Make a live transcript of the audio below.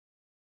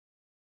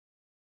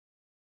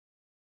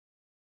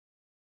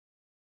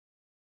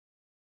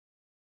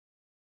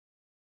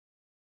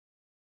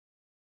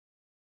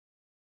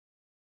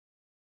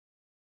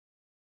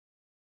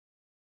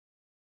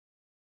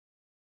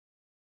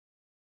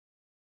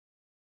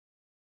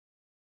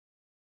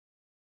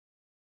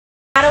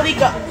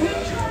Malika.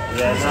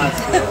 Yeah,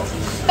 that's cool.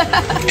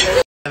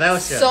 That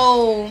was good.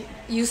 So,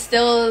 you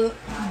still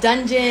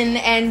dungeon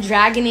and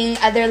dragoning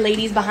other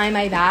ladies behind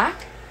my back?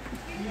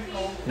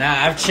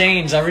 Nah, I've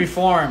changed. I've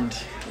reformed.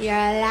 You're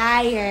a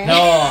liar.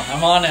 No,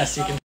 I'm honest.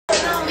 You can.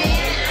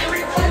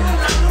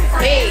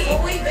 Hey.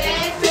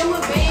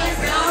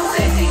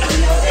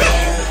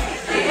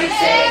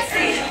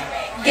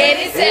 Get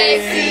it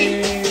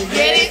sexy.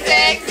 Get it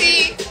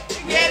sexy.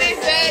 Get it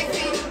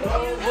sexy.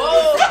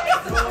 Whoa.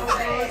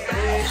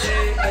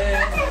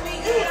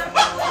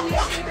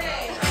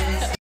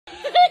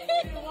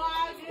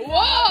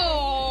 Whoa.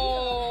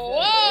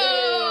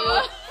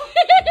 Whoa.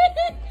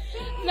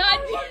 Not.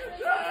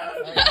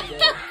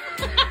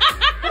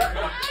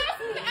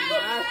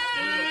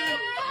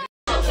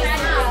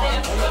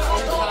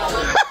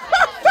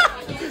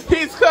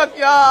 He's cooked,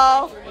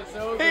 y'all.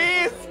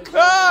 He's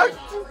cooked.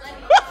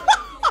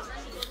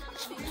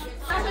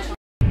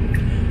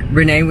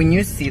 Renee, when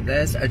you see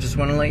this, I just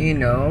want to let you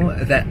know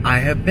that I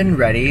have been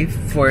ready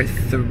for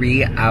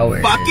 3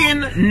 hours.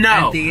 Fucking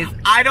no. These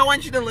I don't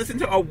want you to listen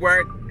to a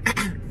word.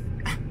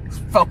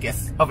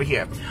 Focus over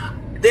here.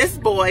 This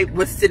boy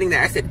was sitting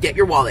there. I said, get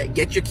your wallet,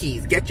 get your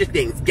keys, get your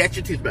things, get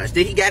your toothbrush.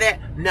 Did he get it?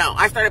 No.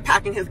 I started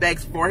packing his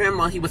bags for him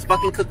while he was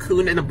fucking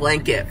cocooned in a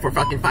blanket for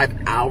fucking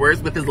 5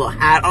 hours with his little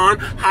hat on,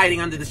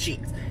 hiding under the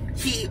sheets.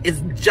 He is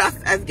just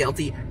as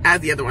guilty as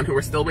the other one who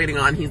we're still waiting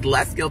on. He's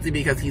less guilty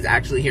because he's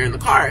actually here in the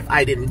car. If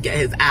I didn't get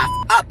his ass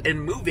up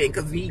and moving,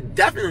 because he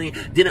definitely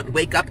didn't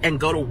wake up and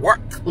go to work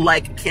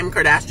like Kim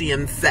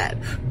Kardashian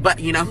said. But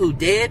you know who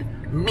did?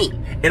 Me.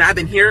 And I've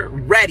been here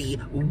ready,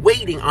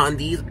 waiting on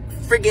these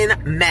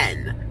friggin'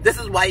 men. This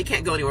is why you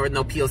can't go anywhere with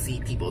no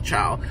POC people,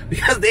 child.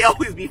 Because they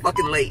always be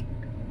fucking late.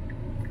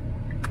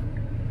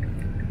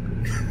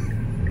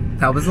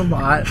 That was a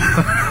lot.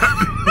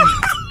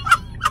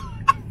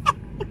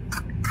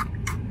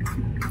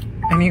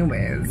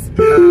 Anyways,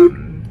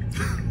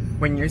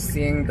 when you're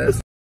seeing this,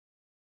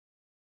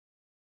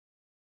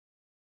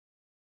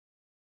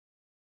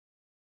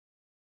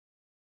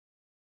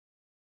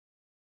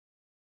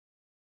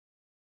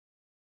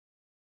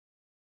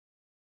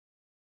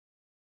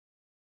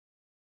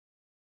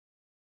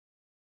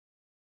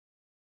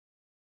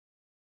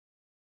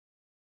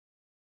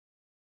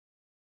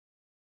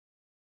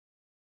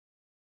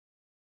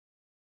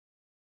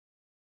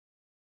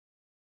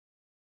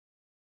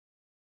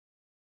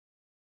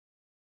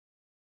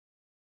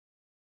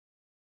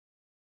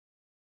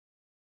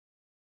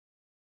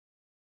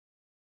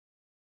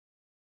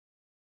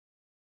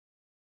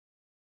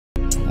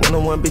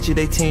 One-on-one, bitch,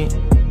 they 10.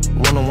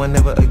 One-on-one,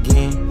 never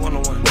again.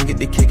 One-on-one. When get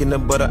the kick in the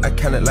butter, I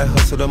count it like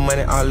hustle the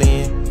money all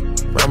in.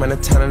 Rhyme in the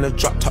town in the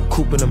drop top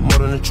coupe in the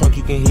motor in the trunk,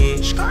 you can hear.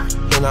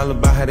 Ain't all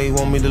about how they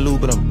want me to lose,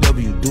 but I'm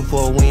W, due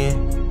for a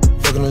win.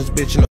 Fucking this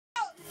bitch in the.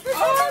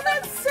 Oh,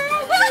 that's so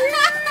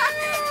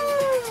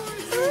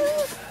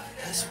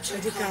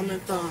Should you come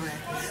and phone?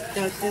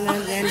 Don't you know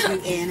then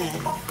you in it?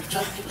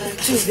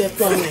 Choose the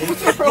phone.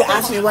 You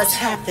ask me what's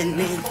happening.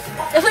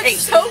 It looks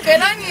so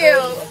good on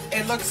you.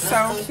 It looks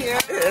so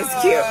cute.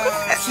 It's cute.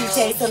 She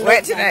takes a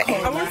Wet tonight.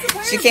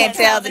 She can't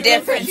tell the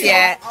difference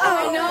yet.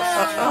 Oh, no.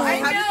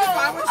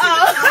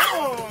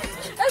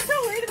 That's so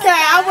weird.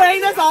 Okay, I'm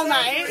wearing this all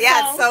night.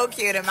 Yeah, it's so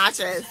cute. It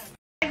matches.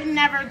 I've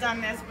never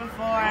done this before.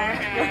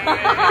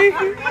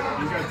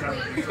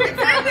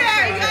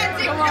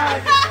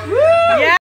 Yeah.